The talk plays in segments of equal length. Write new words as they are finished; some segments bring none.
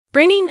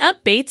Bringing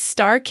Up Bates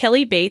star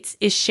Kelly Bates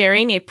is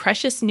sharing a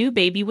precious new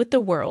baby with the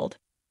world.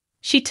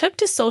 She took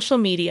to social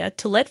media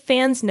to let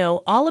fans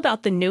know all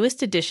about the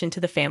newest addition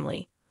to the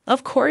family.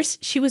 Of course,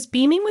 she was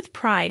beaming with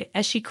pride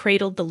as she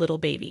cradled the little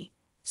baby.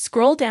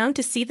 Scroll down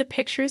to see the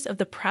pictures of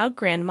the proud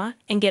grandma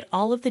and get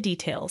all of the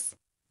details.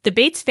 The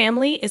Bates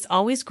family is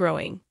always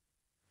growing.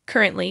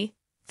 Currently,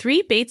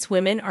 3 Bates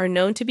women are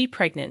known to be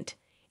pregnant,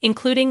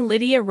 including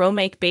Lydia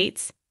Romake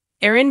Bates,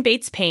 Erin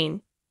Bates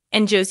Payne,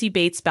 and Josie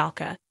Bates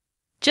Balka.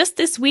 Just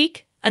this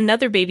week,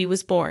 another baby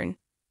was born.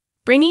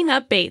 Bringing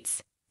Up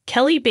Bates,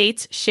 Kelly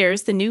Bates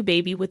shares the new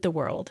baby with the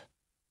world.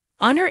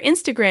 On her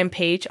Instagram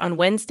page on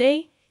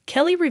Wednesday,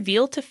 Kelly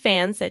revealed to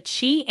fans that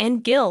she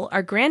and Gil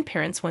are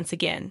grandparents once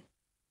again.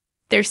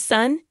 Their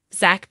son,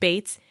 Zach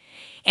Bates,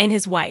 and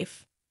his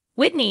wife,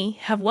 Whitney,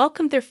 have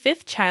welcomed their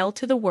 5th child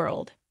to the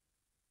world.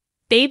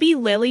 Baby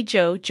Lily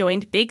Jo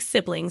joined big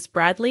siblings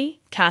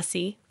Bradley,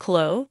 Cassie,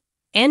 Chloe,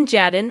 and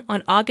Jaden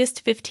on August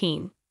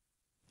 15.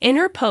 In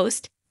her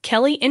post,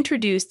 Kelly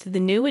introduced the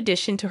new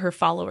addition to her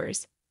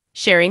followers,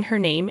 sharing her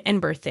name and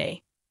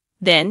birthday.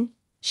 Then,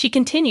 she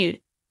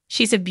continued,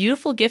 "She's a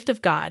beautiful gift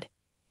of God,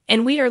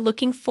 and we are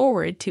looking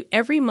forward to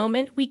every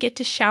moment we get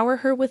to shower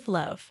her with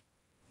love.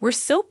 We're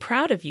so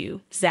proud of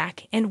you,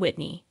 Zach and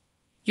Whitney.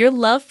 Your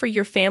love for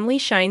your family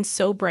shines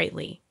so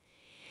brightly.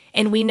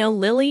 And we know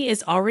Lily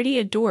is already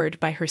adored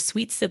by her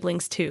sweet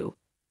siblings too."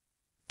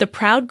 The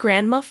proud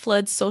grandma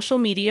floods social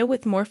media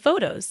with more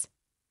photos.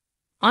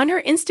 On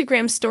her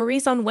Instagram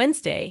stories on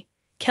Wednesday,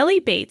 Kelly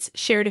Bates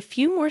shared a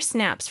few more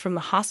snaps from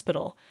the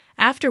hospital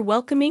after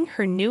welcoming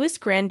her newest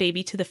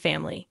grandbaby to the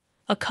family.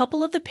 A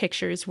couple of the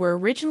pictures were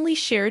originally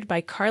shared by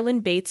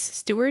Carlin Bates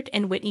Stewart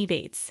and Whitney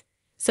Bates,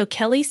 so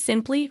Kelly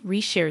simply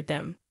reshared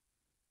them.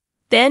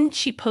 Then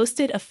she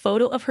posted a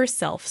photo of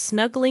herself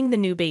snuggling the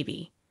new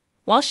baby.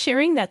 While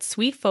sharing that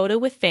sweet photo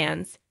with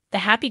fans, the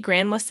happy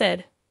grandma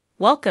said,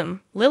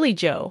 "Welcome, Lily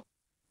Jo.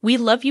 We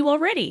love you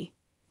already."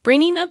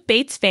 Bringing Up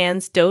Bates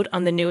fans dote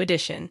on the new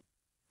addition.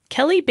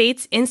 Kelly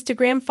Bates'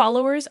 Instagram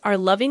followers are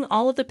loving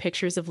all of the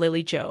pictures of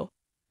Lily Jo.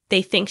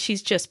 They think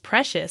she's just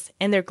precious,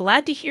 and they're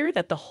glad to hear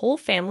that the whole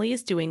family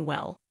is doing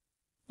well.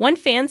 One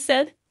fan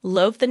said,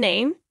 "Love the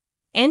name,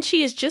 and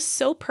she is just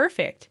so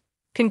perfect.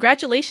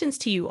 Congratulations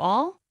to you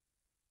all."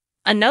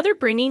 Another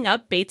Bringing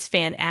Up Bates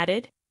fan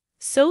added,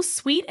 "So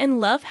sweet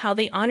and love how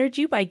they honored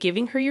you by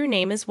giving her your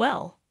name as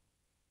well."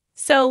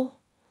 So,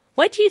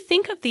 what do you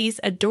think of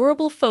these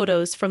adorable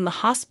photos from the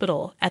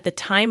hospital at the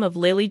time of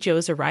Lily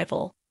Jo's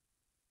arrival?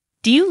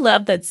 Do you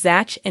love that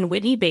Zach and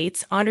Whitney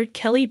Bates honored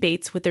Kelly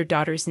Bates with their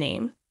daughter's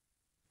name?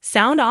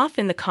 Sound off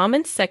in the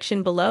comments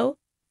section below,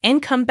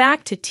 and come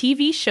back to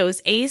TV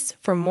shows Ace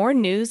for more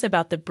news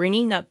about the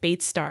Bringing Up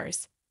Bates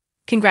stars.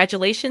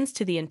 Congratulations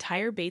to the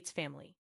entire Bates family.